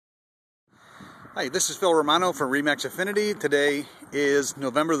Hi, this is Phil Romano from Remax Affinity. Today is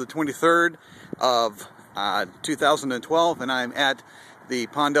November the 23rd of 2012, and I'm at the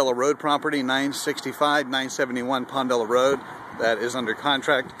Pondella Road property, 965-971 Pondella Road. That is under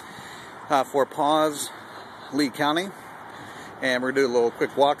contract for Paws, Lee County. And we're going to do a little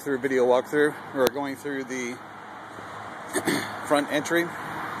quick walkthrough, video walkthrough. We're going through the front entry.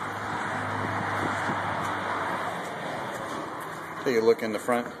 Take a look in the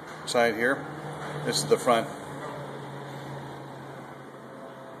front side here. This is the front.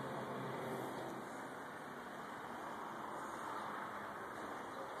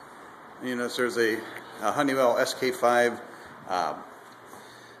 You notice there's a Honeywell SK5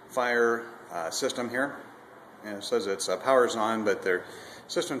 fire system here, and it says it's power's on, but there's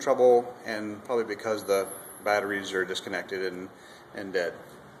system trouble, and probably because the batteries are disconnected and dead.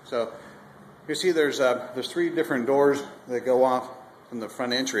 So you see there's three different doors that go off from the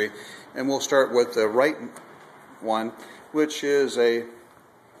front entry, and we'll start with the right one, which is a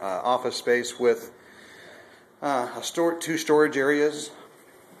office space with two storage areas.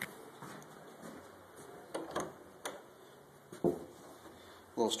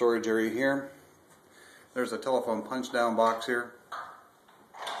 Little storage area here. There's a telephone punch down box here.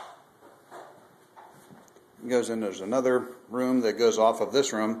 It goes in, there's another room that goes off of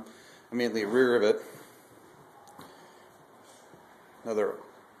this room, immediately rear of it. Another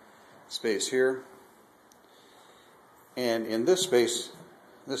space here. And in this space,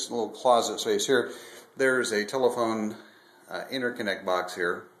 this little closet space here, there's a telephone interconnect box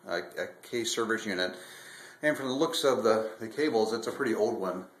here, a case service unit. And from the looks of the cables, it's a pretty old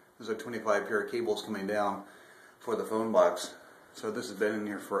one. There's a 25 pair of cables coming down for the phone box. So this has been in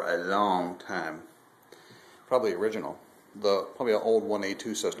here for a long time. Probably original. Probably an old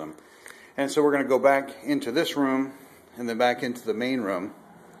 1A2 system. And so we're going to go back into this room and then back into the main room.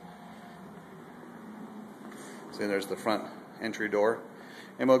 See, there's the front entry door.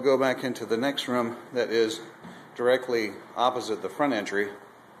 And we'll go back into the next room that is directly opposite the front entry.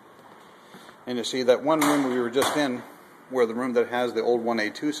 And you see that one room we were just in, where the room that has the old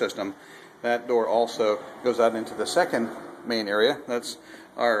 1A2 system, that door also goes out into the second main area. That's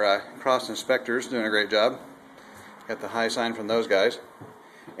our cross inspectors doing a great job. Got the high sign from those guys.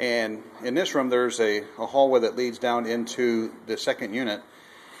 And in this room there's a hallway that leads down into the second unit.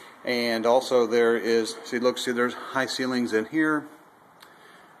 And also there is, see there's high ceilings in here.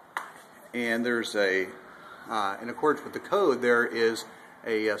 And there's in accordance with the code, there is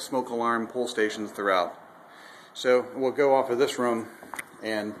a smoke alarm pull stations throughout. So we'll go off of this room,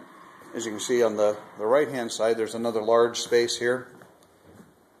 and as you can see on the right hand side, there's another large space here.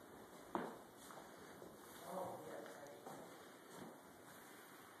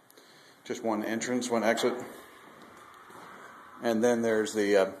 Just one entrance, one exit. And then there's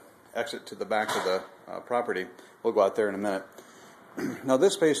the exit to the back of the property. We'll go out there in a minute. Now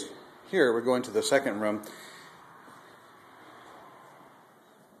this space here, we're going to the second room.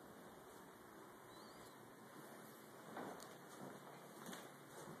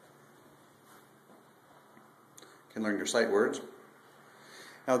 Can learn your sight words.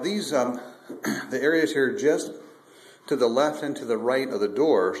 Now these, the areas here just to the left and to the right of the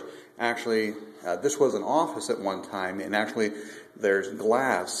doors, actually, this was an office at one time, and actually there's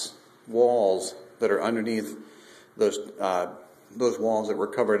glass walls that are underneath those walls that were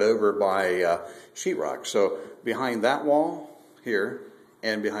covered over by sheetrock. So behind that wall here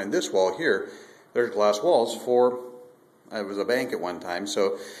and behind this wall here, there's glass walls for, it was a bank at one time,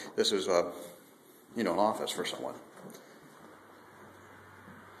 so this is an office for someone.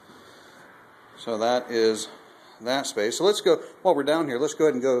 So that is that space. So let's go, while we're down here, let's go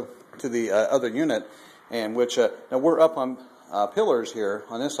ahead and go to the other unit, and which, now we're up on pillars here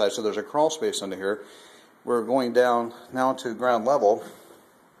on this side, so there's a crawl space under here. We're going down now to ground level,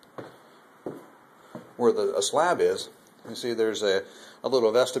 where a slab is. You see there's a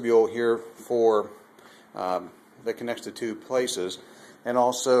little vestibule here for, that connects to two places, and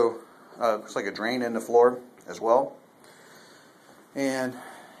also looks like a drain in the floor as well. And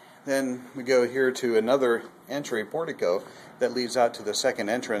then we go here to another entry portico that leads out to the second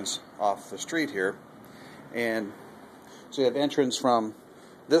entrance off the street here. And so you have entrance from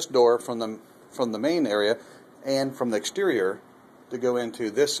this door from the main area and from the exterior to go into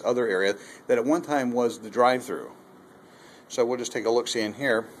this other area that at one time was the drive-through. So we'll just take a look-see in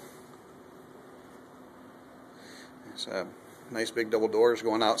here. It's a nice big double doors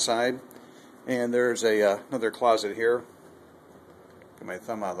going outside. And there's another closet here. Get my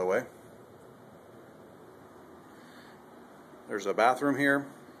thumb out of the way. There's a bathroom here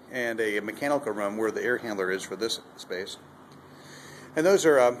and a mechanical room where the air handler is for this space. And those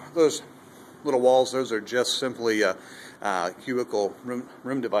are those little walls, those are just simply cubicle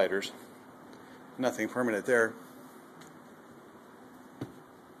room dividers. Nothing permanent there.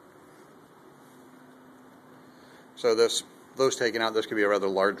 So those taken out, this could be a rather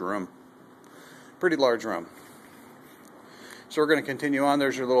large room. Pretty large room. So we're going to continue on.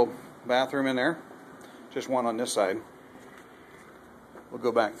 There's your little bathroom in there. Just one on this side. We'll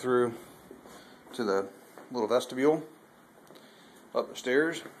go back through to the little vestibule, up the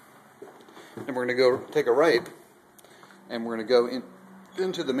stairs, and we're going to go take a right, and we're going to go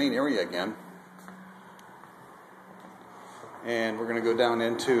into the main area again, and we're going to go down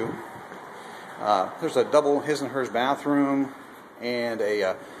into there's a double his and hers bathroom and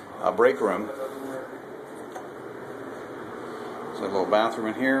a break room. So a little bathroom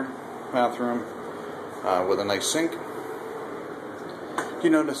in here, bathroom with a nice sink. You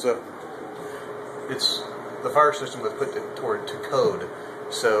notice it's the fire system was put to code,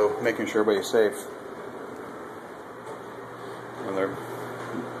 so making sure everybody's safe. Another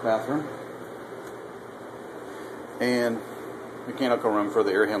bathroom and mechanical room for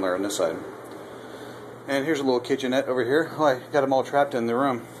the air handler on this side. And here's a little kitchenette over here. Oh, I got them all trapped in the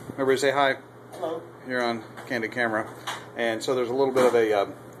room. Everybody say hi. Hello. Here on Candid Camera. And so there's a little bit of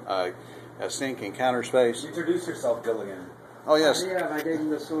a sink and counter space. Introduce yourself, Gilligan. Oh yes. Yeah, I gave him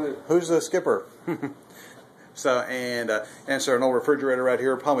the salute. Who's the skipper? So and so an old refrigerator right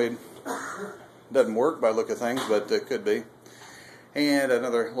here. Probably doesn't work by the look of things, but it could be. And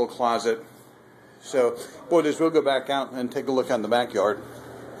another little closet. So we'll go back out and take a look on the backyard.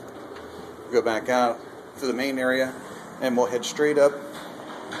 Go back out to the main area, and we'll head straight up.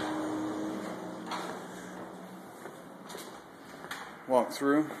 Walk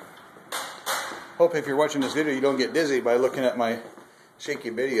through. Hope if you're watching this video you don't get dizzy by looking at my shaky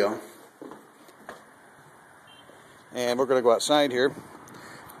video. And we're going to go outside here.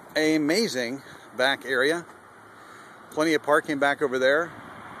 Amazing back area. Plenty of parking back over there.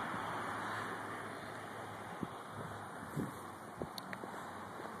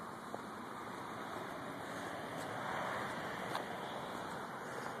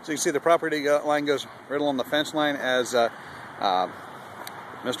 So you can see the property line goes right along the fence line, as Mr.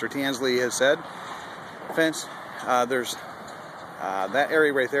 Tansley has said. Fence, there's that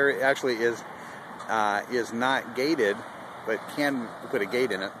area right there actually is not gated, but can put a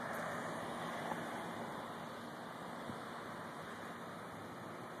gate in it.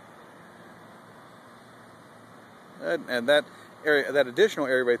 And that area, that additional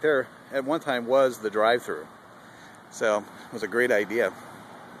area right there, at one time was the drive-through. So it was a great idea.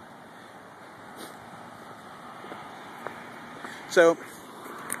 So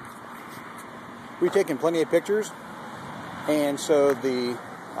we've taken plenty of pictures, and so the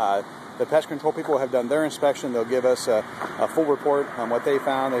pest control people have done their inspection. They'll give us a full report on what they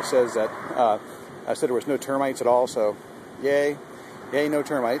found. They says that I said there was no termites at all, so yay, no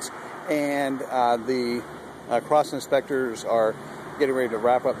termites. And the cross inspectors are getting ready to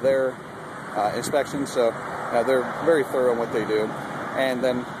wrap up their inspection, so they're very thorough in what they do. And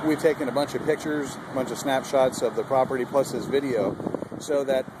then we've taken a bunch of pictures, a bunch of snapshots of the property plus this video, so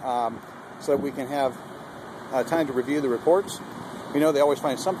that we can have time to review the reports. We know they always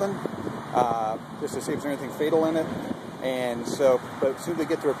find something, just to see if there's anything fatal in it. And so, but as soon as we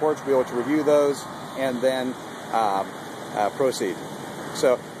get the reports, we'll be able to review those and then proceed.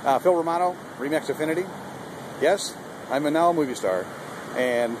 So, Phil Romano, Remax Affinity. Yes, I'm a now movie star,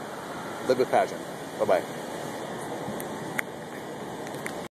 and live with passion. Bye-bye.